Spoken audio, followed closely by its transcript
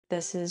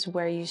This is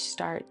where you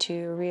start to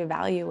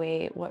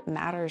reevaluate what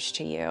matters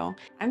to you.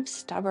 I'm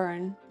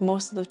stubborn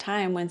most of the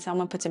time when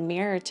someone puts a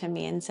mirror to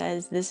me and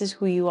says, this is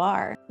who you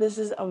are. This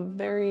is a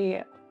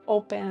very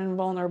open and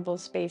vulnerable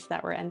space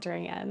that we're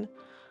entering in.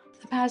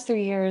 The past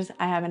 3 years,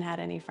 I haven't had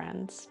any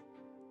friends.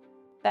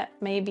 That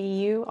may be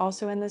you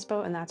also in this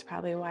boat, and that's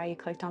probably why you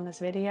clicked on this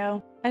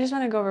video. I just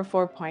want to go over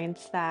 4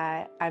 points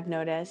that I've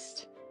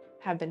noticed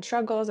have been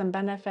struggles and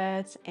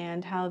benefits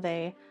and how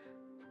they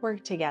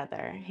work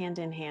together hand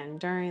in hand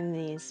during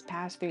these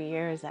past 3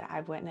 years that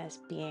I've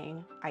witnessed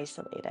being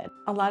isolated.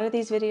 A lot of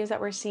these videos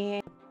that we're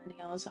seeing,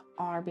 millennials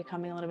are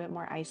becoming a little bit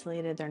more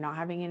isolated. They're not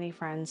having any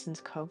friends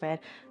since COVID.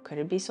 Could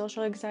it be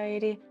social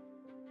anxiety?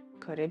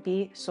 Could it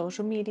be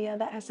social media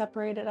that has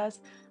separated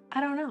us?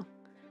 I don't know.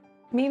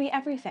 Maybe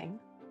everything.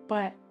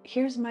 But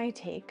here's my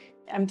take.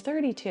 I'm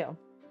 32.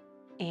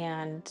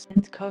 And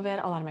since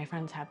COVID, a lot of my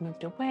friends have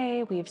moved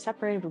away. We've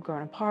separated, we've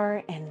grown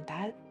apart, and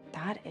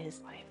that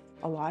is life.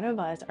 A lot of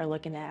us are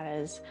looking at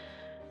it as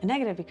a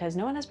negative because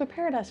no one has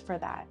prepared us for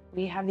that.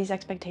 We have these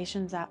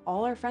expectations that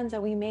all our friends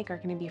that we make are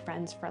going to be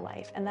friends for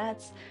life. And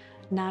that's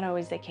not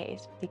always the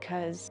case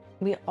because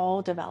we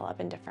all develop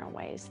in different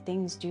ways.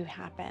 Things do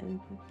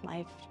happen.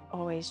 Life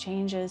always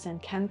changes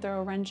and can throw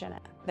a wrench in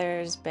it.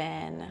 There's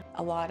been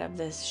a lot of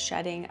this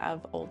shedding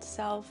of old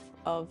self,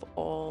 of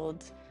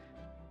old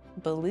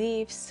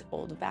beliefs,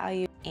 old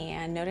values,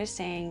 and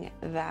noticing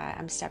that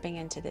I'm stepping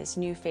into this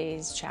new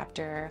phase,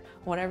 chapter,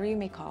 whatever you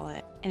may call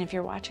it. And if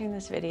you're watching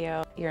this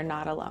video, you're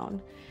not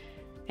alone.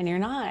 And you're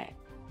not,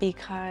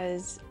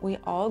 because we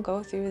all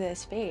go through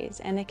this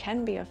phase, and it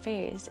can be a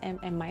phase, and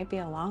it might be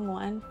a long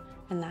one,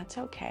 and that's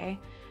okay.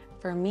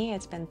 For me,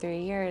 it's been 3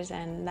 years,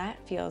 and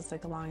that feels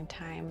like a long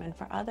time. And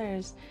for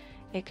others,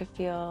 it could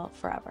feel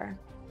forever.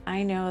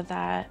 I know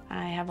that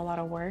I have a lot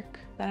of work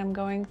that I'm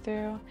going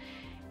through,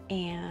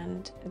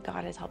 and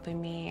God is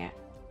helping me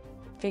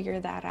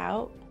figure that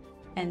out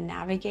and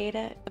navigate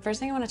it. The first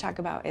thing I want to talk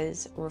about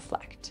is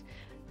reflect.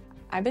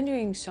 I've been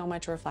doing so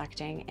much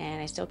reflecting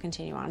and I still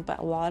continue on, but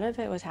a lot of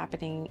it was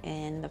happening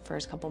in the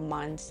first couple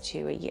months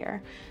to a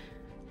year.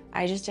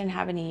 I just didn't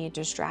have any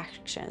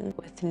distractions.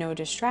 With no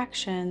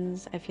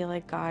distractions, I feel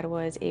like God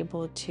was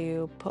able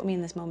to put me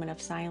in this moment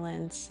of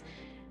silence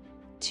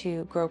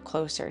to grow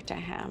closer to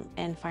Him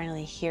and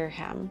finally hear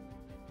Him.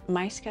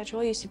 My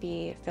schedule used to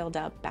be filled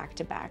up back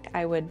to back.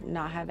 I would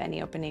not have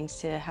any openings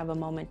to have a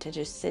moment to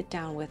just sit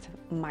down with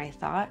my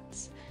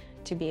thoughts,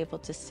 to be able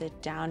to sit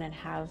down and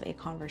have a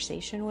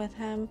conversation with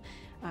Him,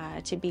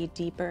 to be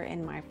deeper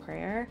in my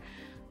prayer,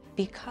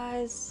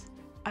 because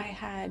I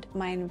had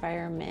my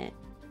environment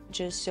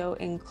just so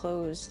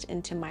enclosed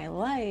into my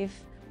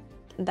life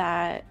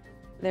that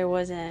there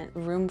wasn't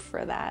room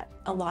for that.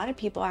 A lot of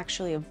people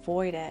actually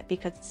avoid it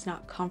because it's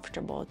not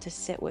comfortable to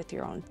sit with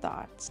your own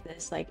thoughts.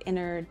 This like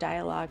inner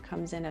dialogue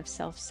comes in of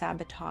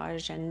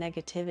self-sabotage and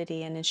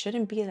negativity, and it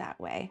shouldn't be that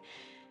way.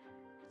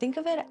 Think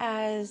of it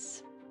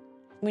as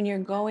when you're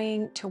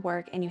going to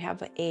work and you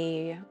have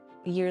a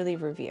yearly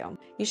review.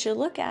 You should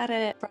look at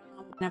it from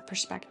a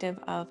perspective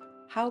of,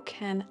 how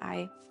can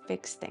I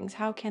fix things?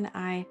 How can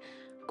I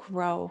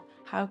grow?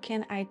 How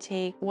can I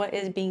take what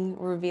is being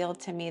revealed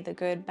to me, the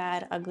good,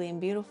 bad, ugly,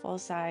 and beautiful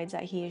sides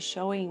that He is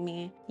showing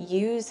me,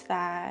 use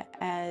that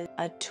as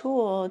a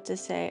tool to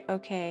say,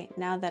 okay,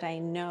 now that I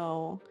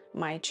know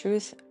my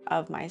truth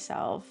of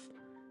myself,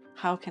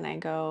 how can I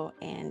go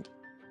and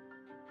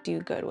do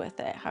good with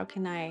it? How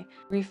can I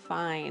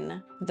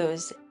refine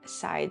those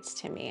sides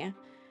to me,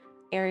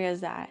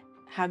 areas that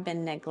have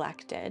been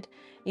neglected?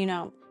 You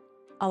know,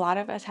 a lot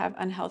of us have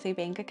unhealthy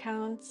bank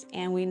accounts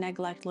and we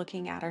neglect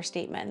looking at our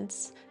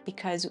statements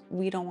because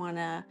we don't want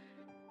to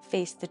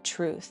face the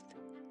truth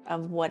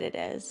of what it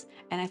is.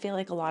 And I feel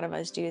like a lot of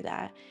us do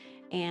that.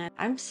 And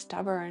I'm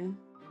stubborn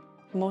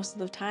most of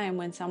the time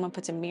when someone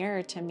puts a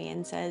mirror to me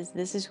and says,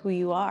 this is who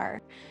you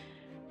are,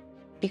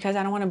 because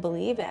I don't want to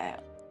believe it.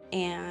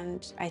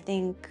 And I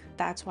think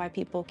that's why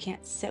people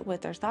can't sit with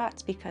their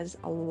thoughts, because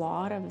a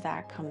lot of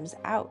that comes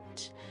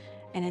out,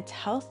 and it's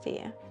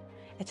healthy.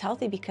 It's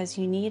healthy because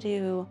you need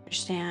to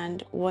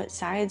understand what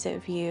sides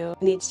of you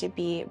needs to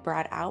be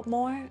brought out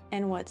more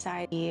and what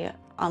side be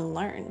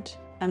unlearned.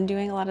 I'm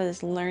doing a lot of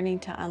this learning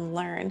to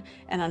unlearn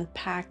and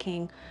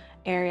unpacking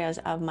areas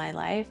of my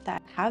life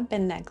that have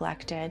been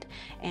neglected,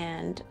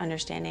 and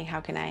understanding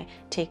how can I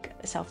take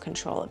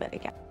self-control of it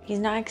again. He's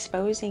not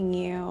exposing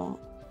you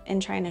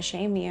and trying to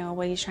shame you.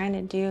 What He's trying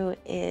to do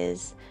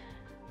is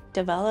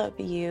develop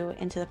you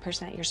into the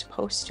person that you're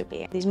supposed to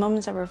be. These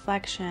moments of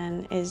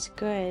reflection is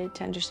good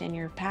to understand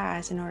your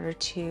past in order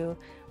to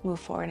move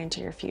forward into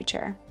your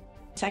future.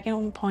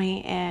 Second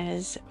point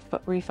is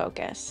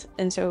refocus.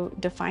 And so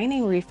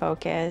defining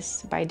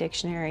refocus by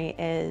dictionary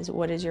is,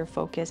 what is your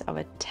focus of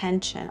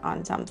attention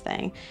on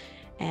something?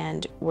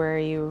 And where are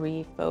you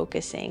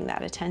refocusing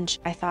that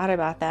attention? I thought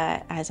about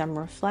that as I'm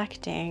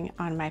reflecting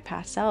on my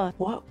past self.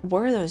 What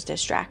were those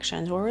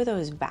distractions? What were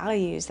those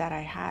values that I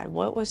had?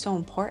 What was so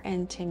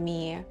important to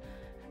me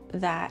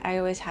that I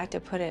always had to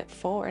put it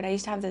forward. I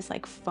used to have this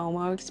like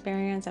FOMO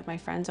experience of my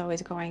friends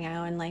always going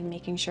out and like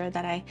making sure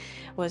that I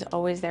was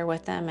always there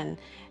with them. And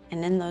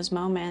in those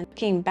moments,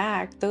 looking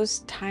back, those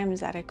times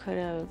that I could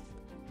have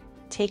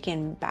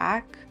taken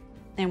back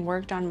and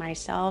worked on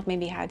myself,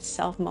 maybe had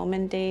self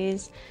moment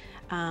days,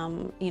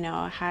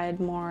 had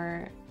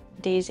more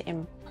days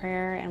in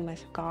prayer and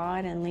with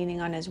God and leaning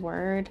on his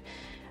word,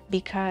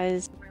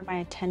 because where my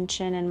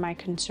attention and my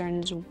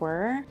concerns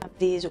were of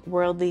these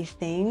worldly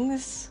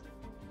things,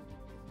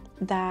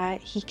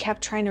 that he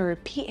kept trying to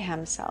repeat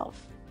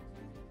himself.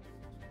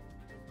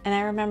 And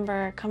I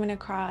remember coming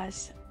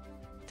across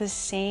the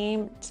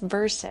same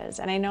verses,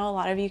 and I know a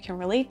lot of you can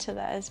relate to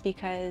this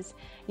because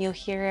you'll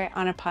hear it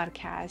on a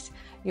podcast,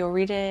 you'll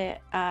read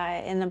it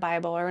in the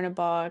Bible or in a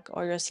book,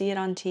 or you'll see it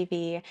on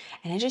TV,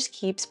 and it just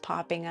keeps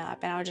popping up.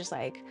 And I was just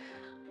like,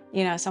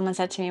 someone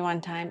said to me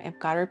one time, if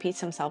God repeats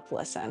himself,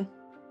 listen.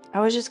 I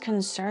was just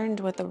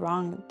concerned with the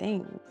wrong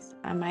things.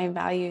 My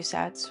value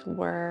sets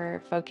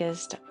were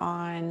focused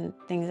on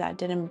things that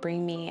didn't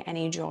bring me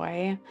any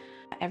joy.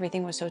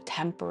 Everything was so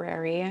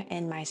temporary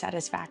in my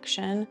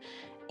satisfaction.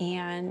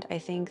 And I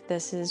think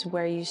this is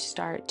where you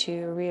start to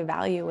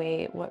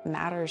reevaluate what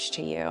matters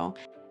to you,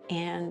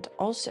 and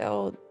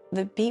also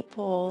the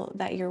people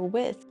that you're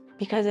with.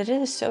 Because it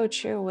is so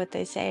true what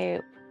they say,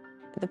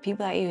 the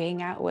people that you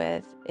hang out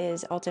with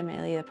is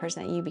ultimately the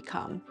person that you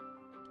become.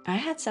 I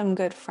had some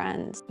good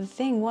friends. The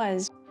thing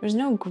was, there's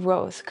no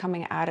growth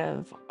coming out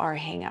of our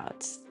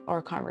hangouts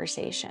or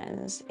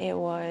conversations. It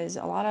was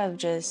a lot of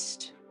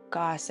just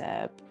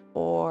gossip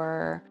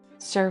or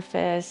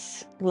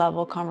surface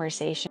level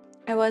conversation.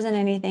 It wasn't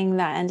anything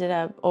that ended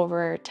up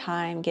over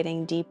time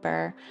getting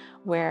deeper,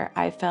 where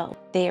I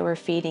felt they were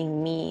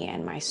feeding me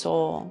and my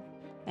soul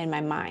and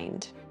my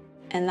mind.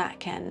 And that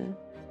can,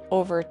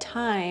 over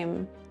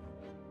time,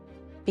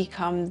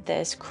 become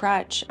this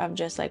crutch of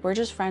just like, we're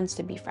just friends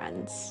to be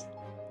friends.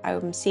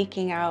 I'm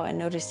seeking out and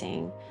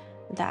noticing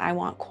that I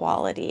want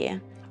quality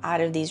out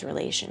of these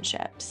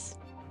relationships.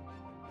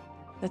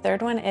 The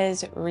third one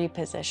is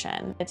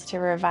reposition. It's to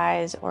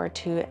revise or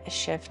to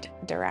shift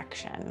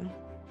direction.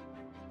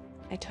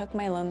 I took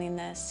my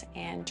loneliness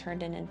and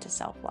turned it into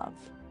self-love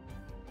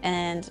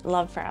and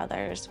love for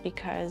others,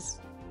 because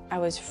I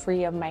was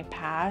free of my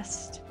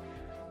past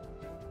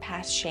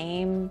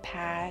shame,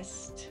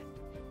 past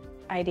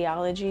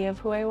ideology of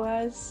who I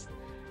was.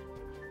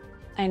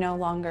 I no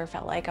longer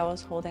felt like I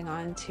was holding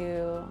on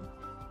to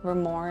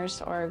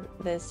remorse or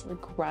this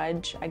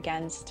grudge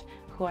against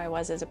who I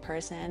was as a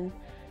person,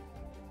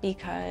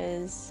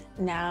 because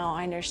now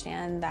I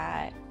understand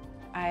that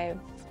I've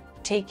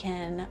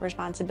taken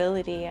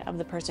responsibility of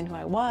the person who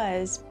I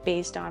was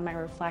based on my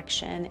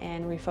reflection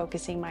and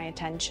refocusing my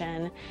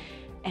attention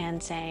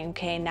and saying,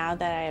 okay, now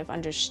that I've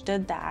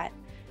understood that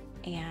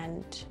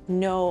and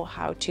know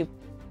how to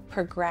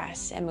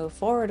progress and move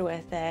forward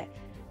with it,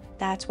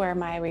 that's where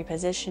my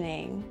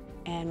repositioning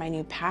and my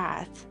new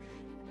path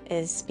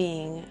is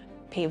being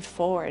paved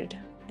forward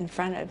in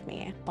front of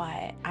me.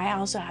 But I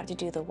also have to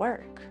do the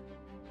work.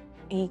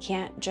 He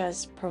can't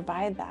just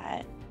provide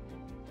that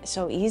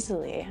so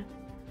easily.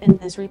 In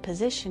this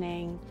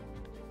repositioning,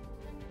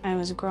 I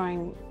was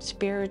growing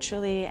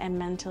spiritually and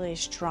mentally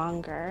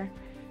stronger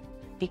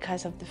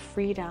because of the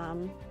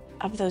freedom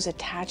of those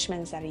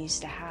attachments that I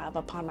used to have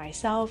upon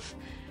myself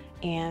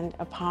and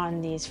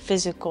upon these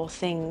physical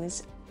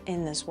things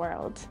in this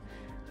world,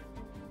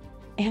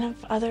 and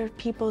of other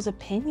people's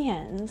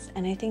opinions.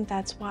 And I think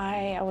that's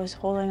why I was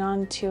holding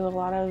on to a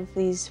lot of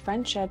these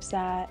friendships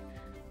that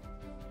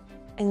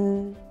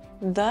in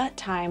that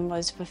time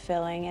was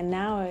fulfilling, and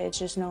now it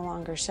just no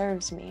longer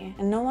serves me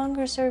and no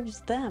longer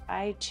serves them.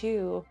 I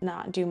too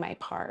not do my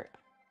part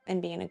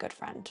in being a good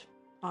friend,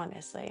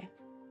 honestly.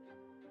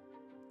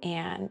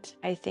 And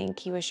I think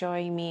he was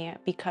showing me,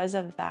 because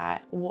of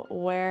that,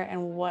 where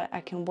and what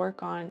I can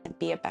work on and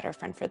be a better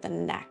friend for the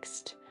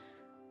next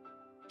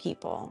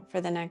people,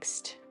 for the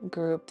next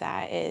group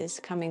that is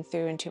coming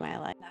through into my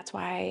life. That's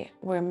why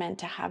we're meant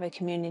to have a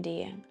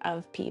community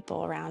of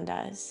people around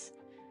us,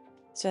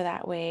 so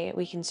that way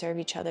we can serve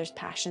each other's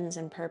passions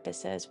and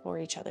purposes for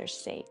each other's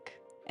sake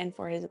and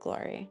for his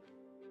glory.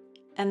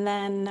 And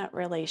then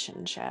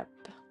relationship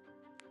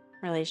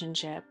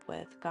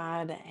with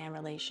God and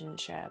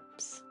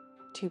relationships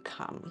to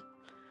come.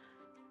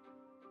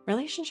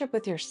 Relationship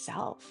with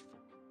yourself.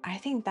 I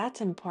think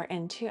that's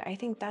important too. I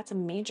think that's a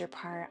major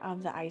part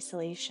of the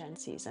isolation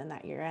season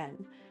that you're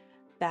in,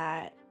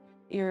 that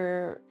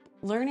you're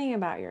learning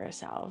about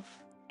yourself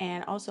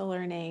and also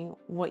learning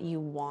what you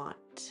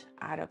want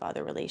out of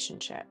other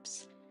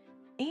relationships.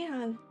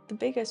 And the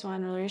biggest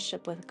one,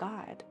 relationship with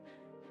God,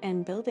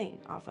 and building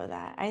off of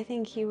that. I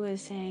think he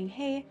was saying,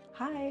 hey,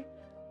 hi,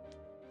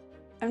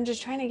 I'm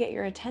just trying to get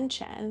your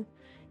attention,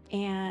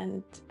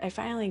 and I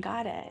finally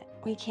got it.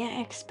 We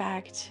can't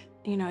expect,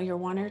 your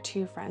one or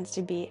two friends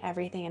to be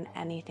everything and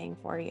anything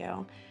for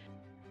you.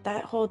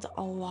 That holds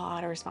a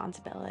lot of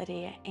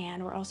responsibility,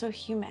 and we're also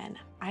human.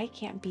 I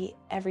can't be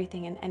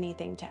everything and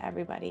anything to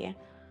everybody.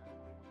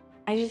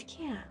 I just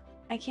can't.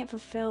 I can't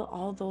fulfill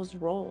all those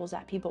roles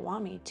that people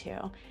want me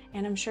to.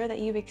 And I'm sure that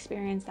you've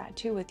experienced that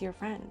too with your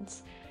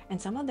friends.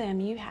 And some of them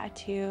you had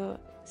to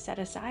set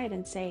aside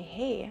and say,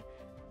 hey,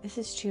 this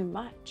is too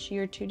much.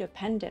 You're too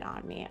dependent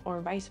on me, or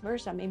vice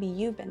versa. Maybe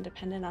you've been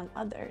dependent on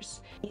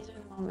others. These are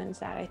the moments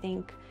that I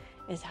think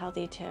is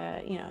healthy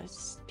to,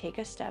 take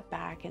a step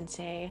back and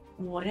say,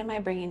 what am I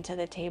bringing to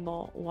the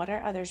table? What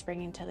are others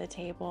bringing to the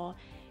table?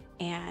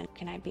 And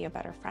can I be a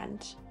better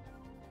friend?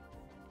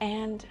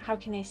 And how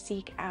can I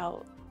seek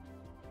out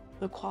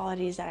the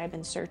qualities that I've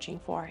been searching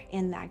for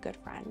in that good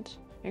friend?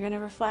 You're going to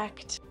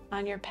reflect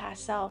on your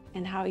past self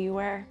and how you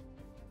were,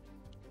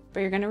 but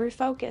you're going to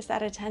refocus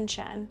that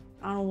attention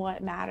on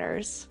what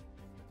matters.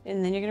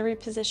 And then you're going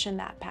to reposition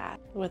that path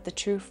with the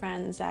true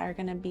friends that are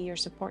going to be your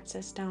support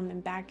system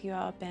and back you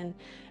up and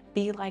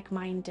be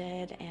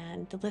like-minded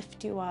and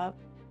lift you up.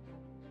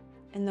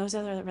 And those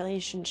are the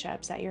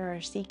relationships that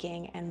you're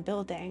seeking and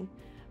building.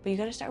 But you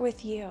got to start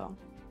with you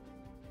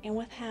and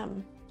with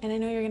him. And I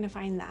know you're going to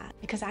find that,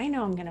 because I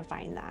know I'm going to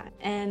find that,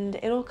 and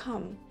it'll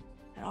come.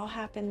 It all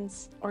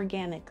happens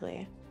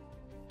organically.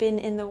 Been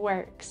in the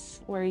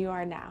works where you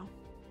are now.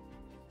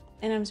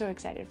 And I'm so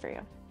excited for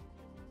you.